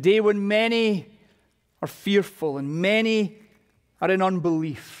 In a day when many are fearful and many are in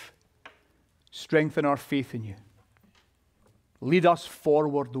unbelief, strengthen our faith in you. Lead us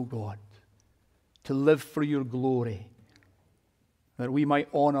forward, O God, to live for your glory, that we might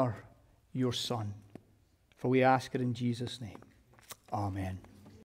honor your Son. For we ask it in Jesus' name. Amen.